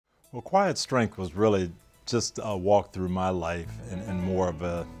Well, Quiet Strength was really just a walk through my life and more of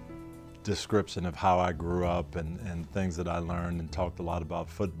a description of how I grew up and things that I learned, and talked a lot about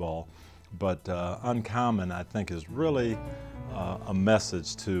football. But Uncommon, I think, is really a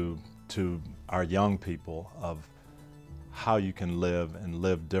message to our young people of how you can live and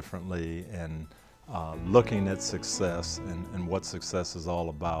live differently, and looking at success and what success is all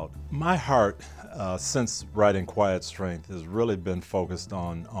about. My heart, since writing Quiet Strength, has really been focused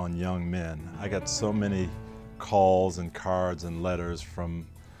on young men. I got so many calls and cards and letters from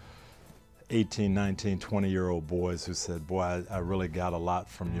 18, 19, 20-year-old boys who said, boy, I really got a lot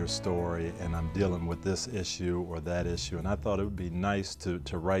from your story, and I'm dealing with this issue or that issue. And I thought it would be nice to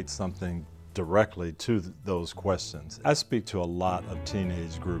write something directly to those questions. I speak to a lot of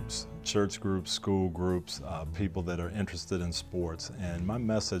teenage groups, church groups, school groups, people that are interested in sports, and my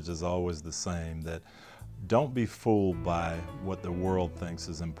message is always the same, that don't be fooled by what the world thinks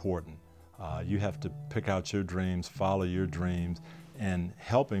is important. You have to pick out your dreams, follow your dreams, and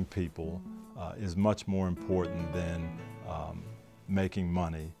helping people is much more important than making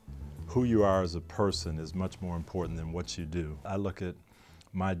money. Who you are as a person is much more important than what you do. I look at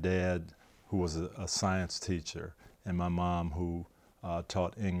my dad, who was a science teacher, and my mom, who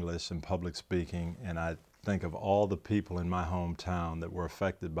taught English and public speaking, and I think of all the people in my hometown that were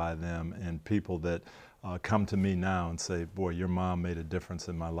affected by them, and people that come to me now and say, boy, your mom made a difference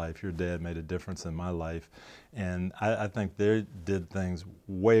in my life, your dad made a difference in my life. And I think they did things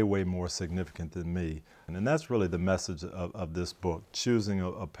way, way more significant than me. And that's really the message of this book, choosing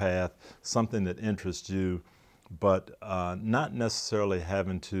a path, something that interests you, but not necessarily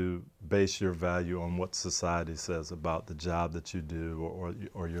having to base your value on what society says about the job that you do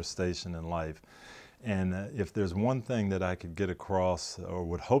or your station in life. And if there's one thing that I could get across, or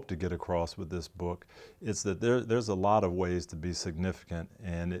would hope to get across with this book, it's that there's a lot of ways to be significant,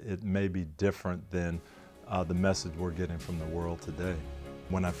 and it may be different than the message we're getting from the world today.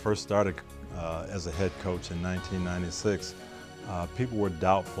 When I first started as a head coach in 1996, people were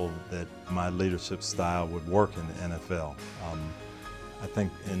doubtful that my leadership style would work in the NFL. I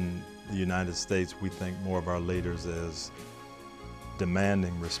think in the United States, we think more of our leaders as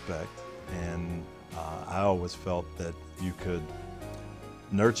demanding respect, and I always felt that you could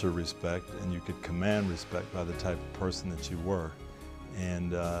nurture respect and you could command respect by the type of person that you were.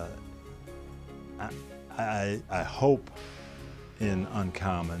 And I hope in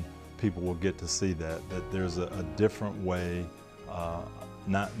Uncommon people will get to see that there's a different way,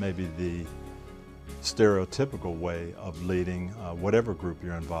 not maybe the stereotypical way of leading whatever group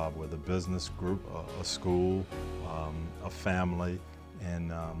you're involved with, a business group, a school, a family, and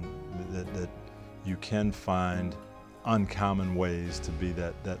that you can find uncommon ways to be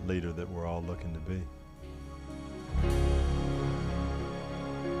that leader that we're all looking to be.